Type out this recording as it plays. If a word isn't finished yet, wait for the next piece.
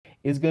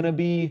is going to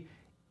be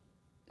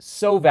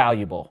so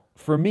valuable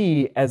for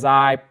me as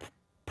I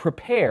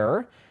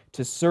prepare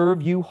to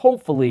serve you,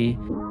 hopefully.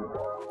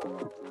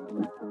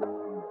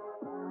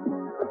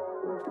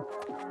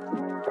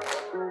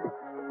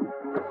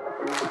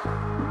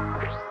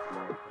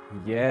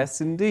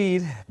 Yes,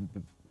 indeed.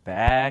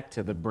 Back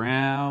to the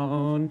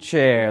brown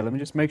chair. Let me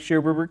just make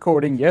sure we're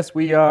recording. Yes,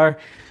 we are.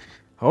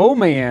 Oh,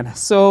 man.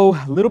 So,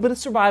 a little bit of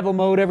survival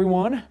mode,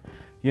 everyone.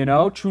 You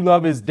know, true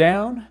love is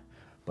down,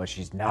 but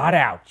she's not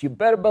out. You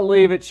better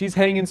believe it. She's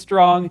hanging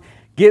strong,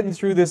 getting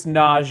through this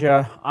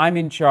nausea. I'm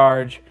in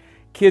charge.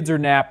 Kids are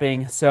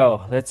napping.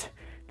 So, let's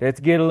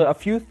get a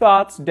few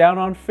thoughts down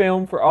on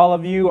film for all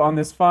of you on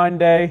this fine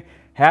day.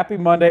 Happy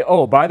Monday.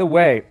 Oh, by the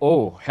way,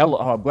 hello.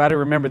 Oh, I'm glad I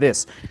remember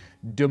this.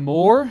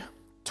 DeMoor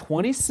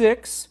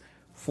 26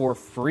 for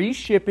free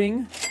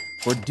shipping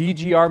for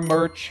DGR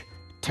merch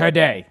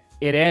today.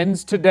 It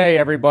ends today,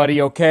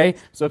 everybody, okay?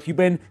 So if you've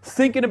been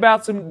thinking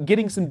about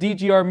getting some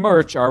DGR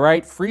merch, all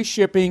right, free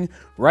shipping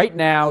right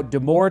now.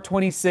 DeMoor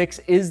 26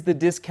 is the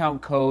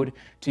discount code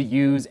to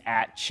use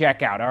at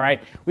checkout, all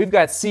right? We've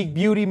got Seek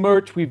Beauty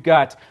merch. We've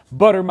got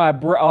Butter My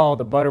Bread. Oh,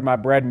 the Butter My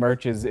Bread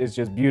merch is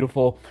just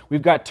beautiful.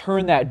 We've got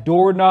Turn That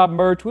Doorknob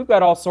merch. We've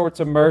got all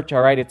sorts of merch,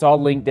 all right? It's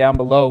all linked down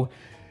below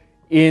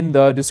in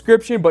the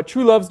description, but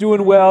True Love's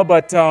doing well,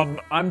 but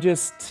I'm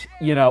just,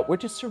 you know, we're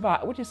just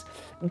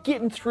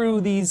getting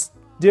through these,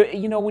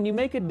 you know, when you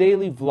make a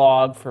daily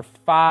vlog for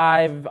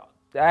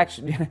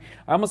actually,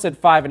 I almost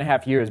said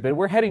 5.5 years, but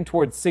we're heading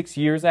towards 6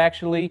 years,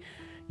 actually.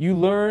 You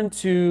learn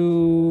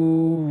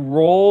to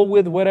roll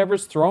with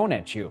whatever's thrown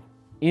at you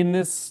on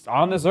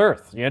this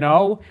earth, you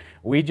know?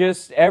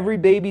 Every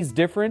baby's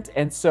different,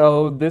 and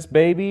so this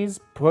baby's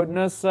putting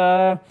us,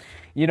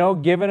 you know,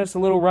 giving us a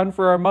little run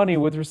for our money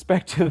with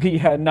respect to the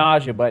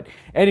nausea. But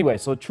anyway,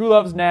 so True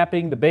Love's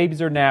napping, the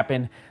babies are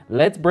napping.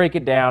 Let's break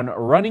it down.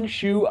 Running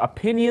shoe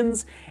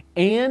opinions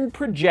and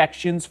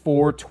projections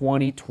for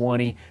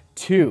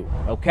 2022.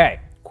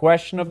 Okay,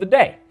 question of the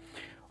day.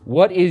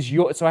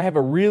 So I have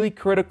a really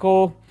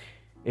critical,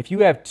 if you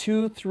have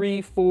 2,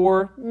 3,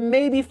 4,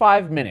 maybe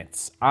 5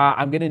 minutes,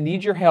 I'm going to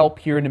need your help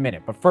here in a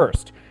minute. But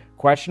first,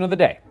 question of the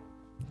day.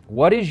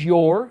 What is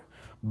your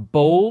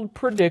bold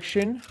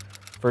prediction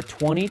for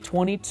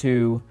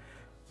 2022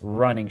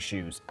 running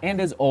shoes? And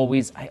as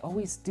always, I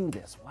always do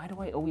this. Why do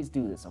I always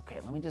do this? Okay,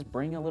 let me just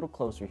bring it a little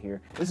closer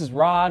here. This is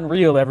raw and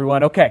real,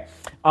 everyone. Okay,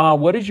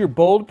 what is your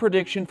bold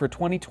prediction for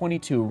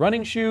 2022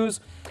 running shoes?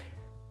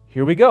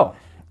 Here we go.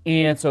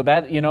 And so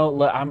that, you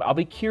know, I'll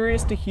be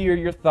curious to hear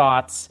your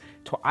thoughts.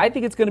 I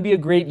think it's going to be a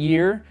great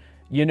year.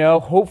 You know,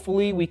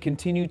 hopefully we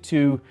continue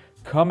to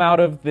come out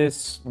of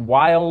this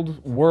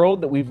wild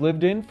world that we've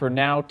lived in for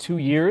now 2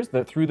 years,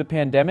 through the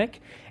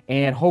pandemic.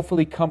 And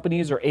hopefully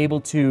companies are able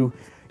to,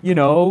 you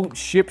know,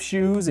 ship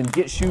shoes and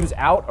get shoes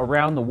out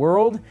around the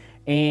world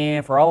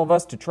and for all of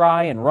us to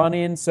try and run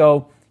in.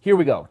 So here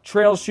we go.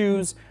 Trail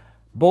shoes,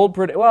 bold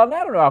prediction. Well,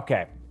 I don't know.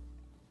 Okay.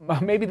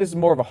 Maybe this is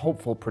more of a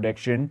hopeful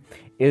prediction,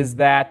 is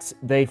that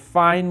they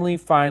finally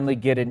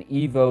get an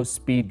Evo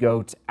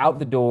Speedgoat out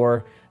the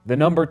door, the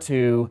number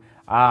 2.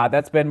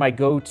 That's been my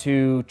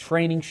go-to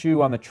training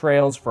shoe on the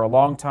trails for a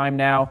long time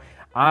now.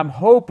 I'm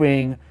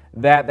hoping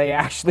that they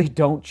actually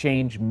don't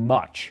change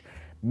much.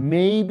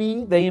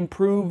 Maybe they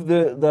improve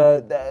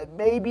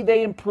maybe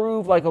they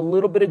improve like a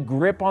little bit of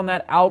grip on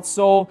that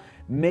outsole.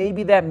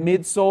 Maybe that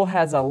midsole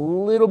has a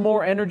little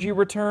more energy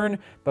return,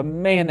 but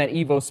man, that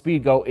Evo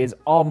Speedgoat is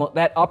almost,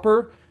 that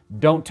upper,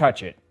 don't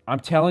touch it.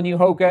 I'm telling you,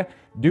 Hoka,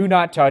 do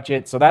not touch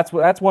it. So that's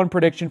one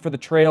prediction for the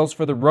trails.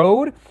 For the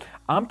road,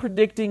 I'm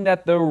predicting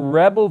that the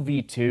Rebel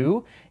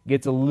V2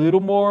 gets a little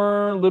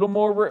more,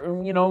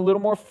 you know, a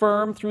little more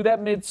firm through that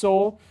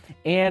midsole.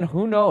 And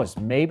who knows,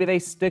 maybe they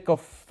stick a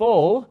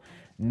full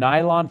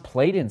nylon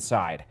plate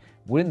inside.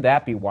 Wouldn't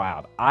that be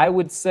wild? I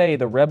would say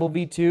the Rebel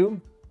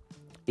V2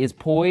 is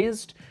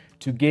poised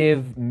to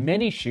give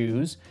many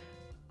shoes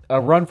a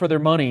run for their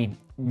money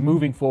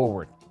moving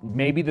forward.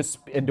 Maybe the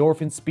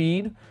Endorphin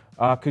Speed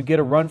could get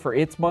a run for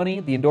its money,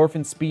 the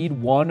Endorphin Speed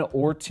 1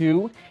 or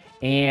 2.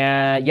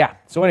 And yeah,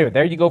 so anyway,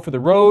 there you go for the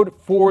road.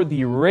 For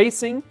the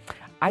racing,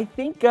 I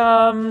think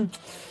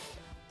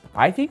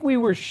we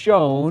were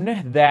shown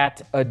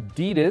that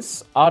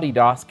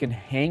Adidas can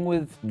hang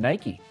with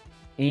Nike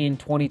in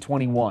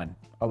 2021.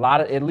 A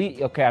lot of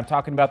elite, okay, I'm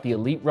talking about the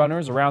elite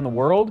runners around the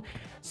world.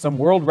 Some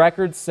world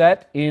records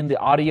set in the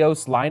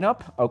Adios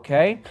lineup,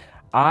 okay?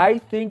 I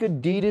think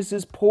Adidas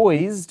is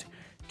poised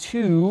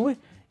to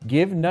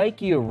give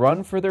Nike a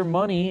run for their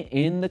money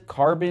in the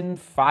carbon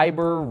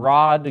fiber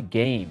rod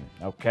game,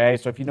 okay?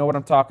 So if you know what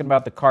I'm talking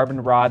about, the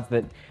carbon rods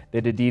that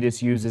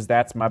Adidas uses,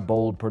 that's my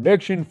bold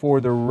prediction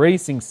for the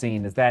racing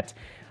scene, is that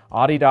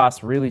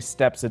Adidas really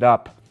steps it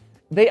up.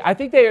 I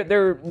think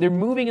they're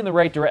moving in the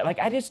right direction. Like,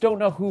 I just don't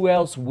know who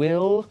else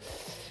will.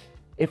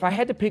 If I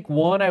had to pick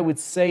one, I would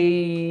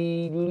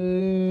say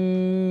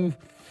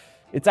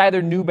it's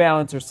either New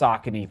Balance or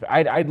Saucony.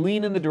 I'd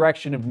lean in the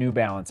direction of New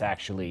Balance,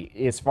 actually,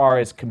 as far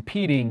as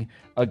competing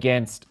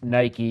against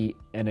Nike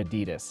and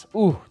Adidas.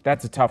 Ooh,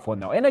 that's a tough one,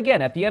 though. And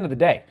again, at the end of the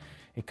day,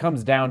 It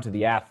comes down to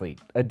the athlete.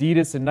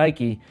 Adidas and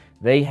Nike,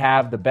 they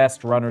have the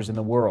best runners in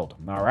the world.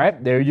 All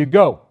right, there you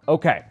go.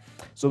 Okay,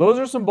 so those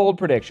are some bold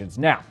predictions.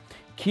 Now,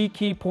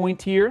 key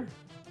point here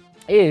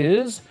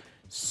is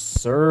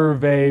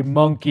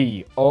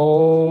SurveyMonkey.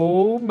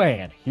 Oh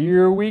man,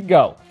 here we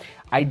go.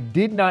 I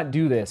did not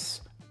do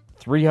this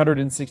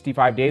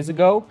 365 days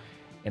ago,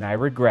 and I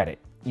regret it.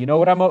 You know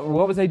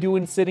what was I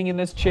doing sitting in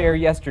this chair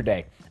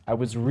yesterday? I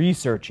was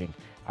researching,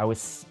 I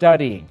was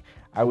studying,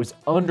 I was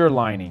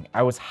underlining,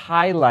 I was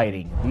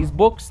highlighting these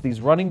books, these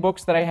running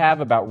books that I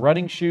have about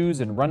running shoes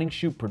and running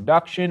shoe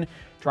production,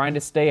 trying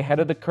to stay ahead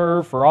of the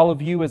curve for all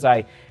of you as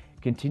I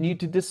continue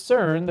to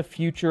discern the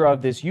future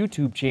of this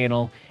YouTube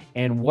channel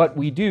and what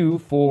we do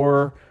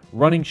for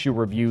running shoe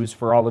reviews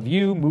for all of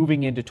you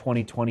moving into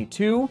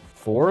 2022.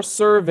 For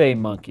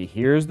SurveyMonkey,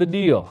 here's the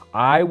deal.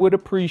 I would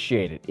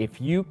appreciate it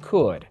if you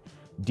could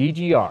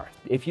DGR.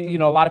 If you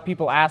know, a lot of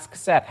people ask,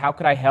 Seth, how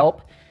could I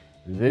help?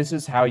 This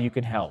is how you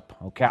can help.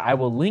 Okay, I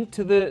will link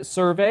to the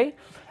survey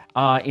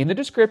in the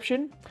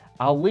description.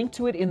 I'll link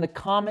to it in the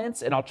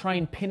comments, and I'll try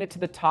and pin it to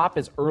the top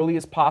as early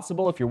as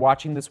possible if you're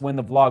watching this when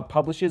the vlog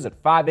publishes at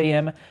 5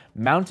 a.m.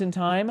 Mountain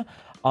Time.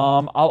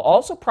 I'll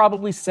also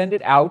probably send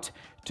it out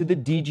to the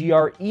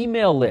DGR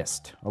email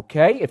list,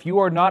 okay? If you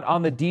are not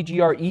on the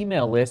DGR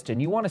email list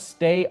and you want to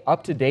stay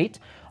up to date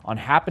on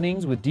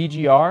happenings with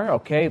DGR,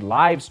 okay,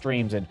 live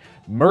streams and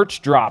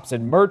merch drops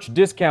and merch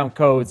discount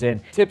codes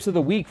and tips of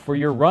the week for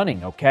your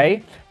running,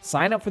 okay?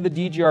 Sign up for the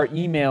DGR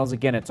emails.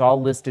 Again, it's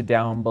all listed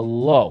down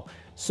below.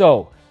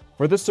 So,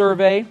 for the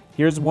survey,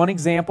 here's one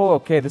example.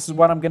 Okay, this is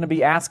what I'm going to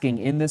be asking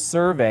in this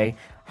survey.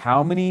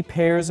 How many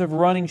pairs of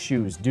running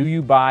shoes do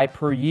you buy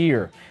per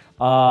year?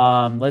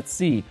 Let's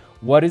see.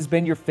 What has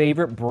been your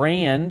favorite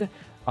brand,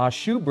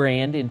 shoe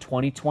brand in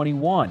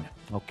 2021?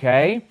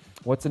 Okay.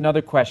 What's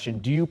another question?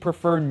 Do you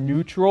prefer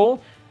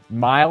neutral,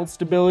 mild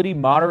stability,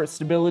 moderate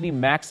stability,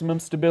 maximum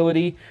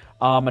stability?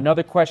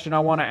 Another question I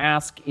want to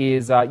ask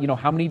is,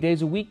 how many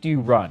days a week do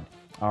you run?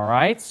 All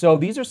right, so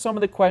these are some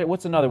of the questions.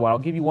 What's another one? I'll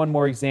give you one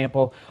more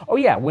example. Oh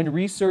yeah, when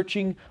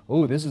researching,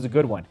 this is a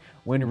good one.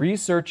 When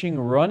researching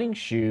running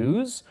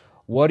shoes,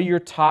 what are your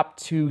top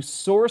 2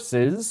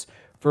 sources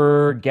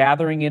for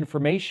gathering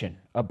information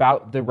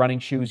about the running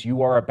shoes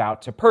you are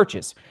about to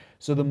purchase?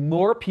 So the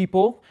more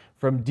people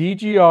from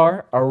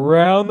DGR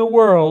around the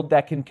world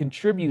that can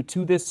contribute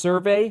to this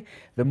survey,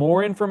 the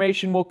more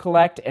information we'll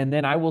collect, and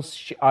then I will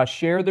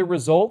share the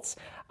results.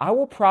 I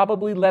will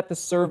probably let the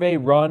survey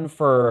run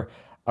for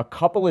a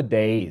couple of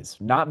days,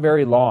 not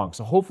very long.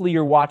 So hopefully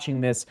you're watching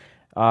this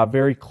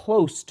very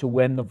close to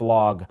when the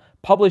vlog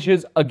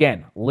publishes.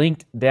 Again,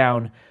 linked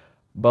down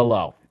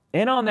below.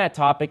 And on that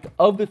topic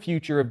of the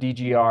future of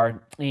DGR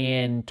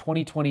in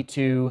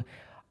 2022,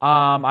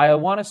 I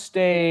want to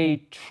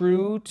stay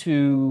true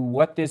to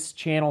what this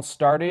channel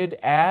started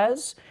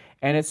as,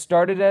 and it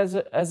started as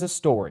a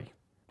story.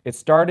 It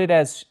started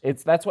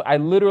that's what I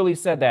literally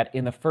said that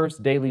in the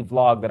first daily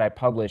vlog that I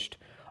published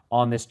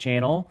on this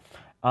channel,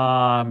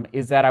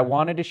 is that I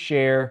wanted to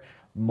share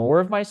more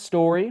of my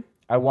story.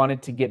 I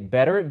wanted to get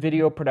better at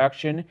video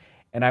production,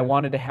 and I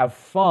wanted to have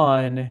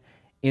fun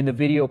in the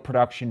video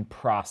production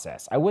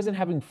process. I wasn't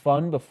having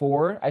fun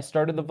before I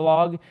started the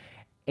vlog,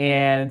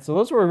 and so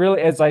those were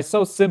really,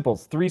 simple,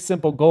 3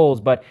 simple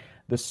goals, but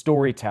the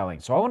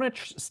storytelling. So I want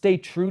to stay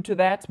true to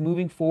that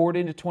moving forward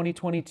into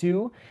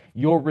 2022.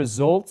 Your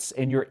results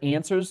and your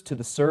answers to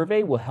the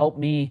survey will help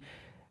me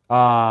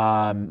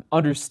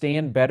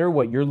understand better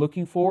what you're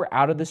looking for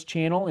out of this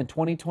channel in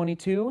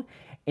 2022.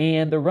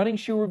 And the running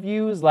shoe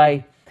reviews,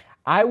 there's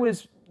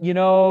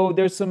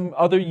some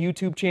other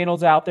YouTube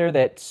channels out there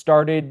that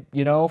started,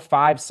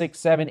 5, 6,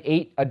 7,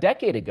 8, a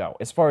decade ago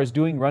as far as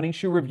doing running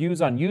shoe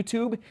reviews on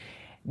YouTube.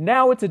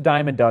 Now it's a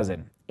dime a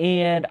dozen.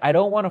 And I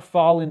don't want to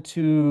fall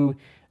into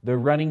the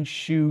running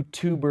shoe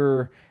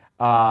tuber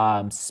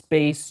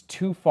space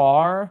too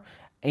far.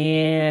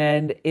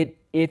 And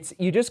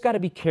you just got to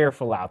be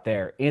careful out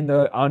there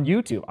on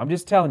YouTube. I'm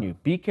just telling you,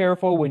 be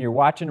careful when you're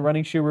watching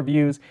running shoe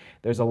reviews.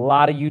 There's a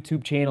lot of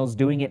YouTube channels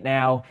doing it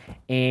now,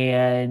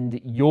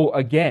 and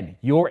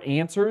your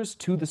answers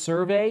to the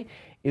survey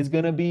is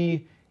going to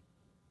be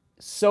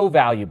so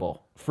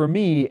valuable for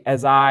me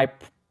as I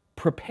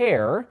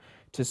prepare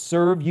to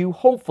serve you,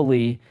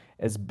 hopefully,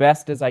 as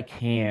best as I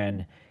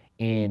can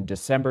in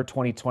December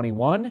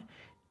 2021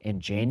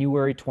 and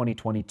January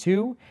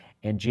 2022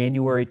 and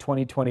January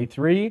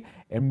 2023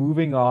 and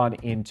moving on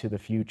into the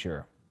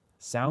future.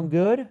 Sound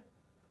good?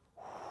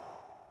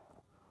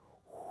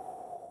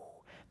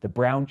 The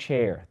brown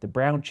chair,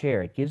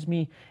 it gives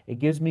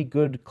me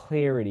good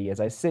clarity as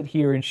I sit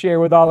here and share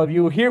with all of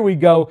you. Here we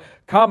go.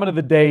 Comment of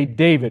the day,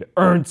 David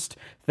Ernst.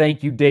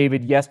 Thank you,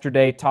 David.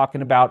 Yesterday,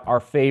 talking about our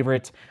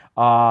favorite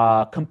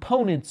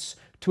components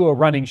to a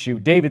running shoe.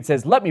 David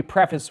says, let me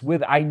preface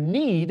with, I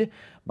need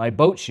my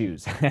boat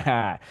shoes.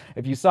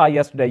 If you saw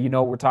yesterday, you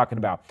know what we're talking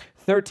about.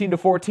 13 to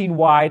 14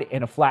 wide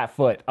and a flat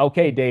foot.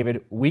 Okay,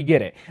 David, we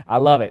get it. I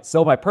love it.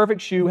 So my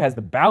perfect shoe has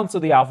the bounce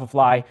of the Alpha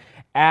Fly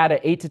Add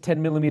a 8 to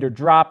 10 millimeter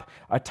drop,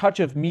 a touch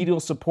of medial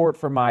support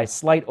for my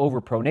slight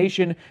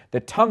overpronation, the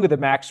tongue of the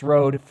Max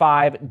Road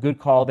 5. Good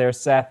call there,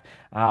 Seth.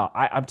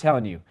 I'm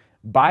telling you,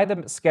 buy the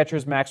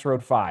Skechers Max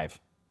Road 5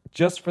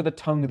 just for the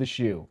tongue of the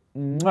shoe.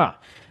 Mwah.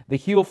 The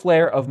heel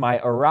flare of my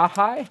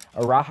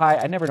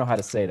𝗥𝘂হি, I never know how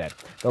to say that.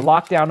 The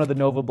lockdown of the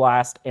Nova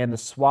Blast and the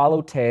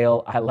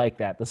swallowtail, I like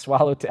that. The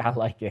swallowtail, I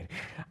like it.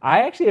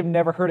 I actually have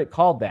never heard it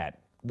called that.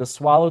 The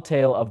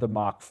swallowtail of the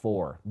Mach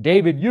 4.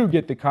 David, you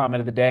get the comment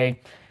of the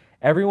day.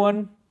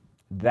 Everyone,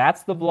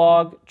 that's the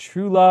vlog.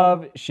 True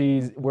love.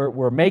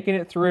 We're making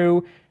it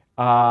through.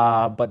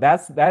 But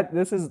that's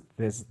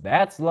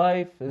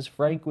life, as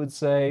Frank would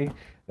say.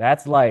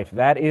 That's life.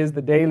 That is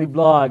the daily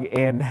vlog,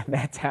 and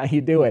that's how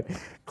you do it.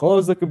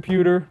 Close the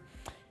computer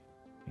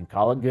and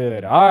call it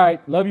good. All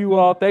right. Love you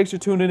all. Thanks for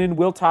tuning in.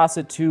 We'll toss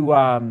it to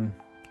I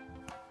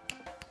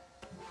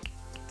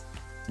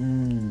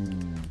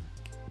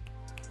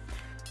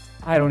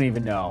don't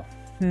even know.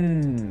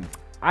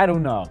 I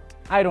don't know.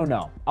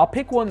 I'll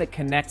pick one that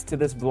connects to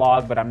this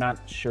vlog, but I'm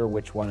not sure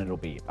which one it'll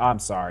be. I'm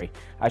sorry.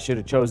 I should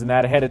have chosen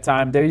that ahead of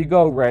time. There you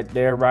go. Right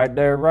there, right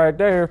there, right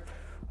there.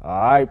 All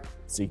right.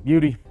 Seek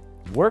beauty,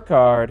 work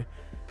hard,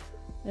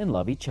 and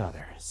love each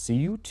other. See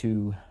you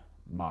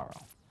tomorrow.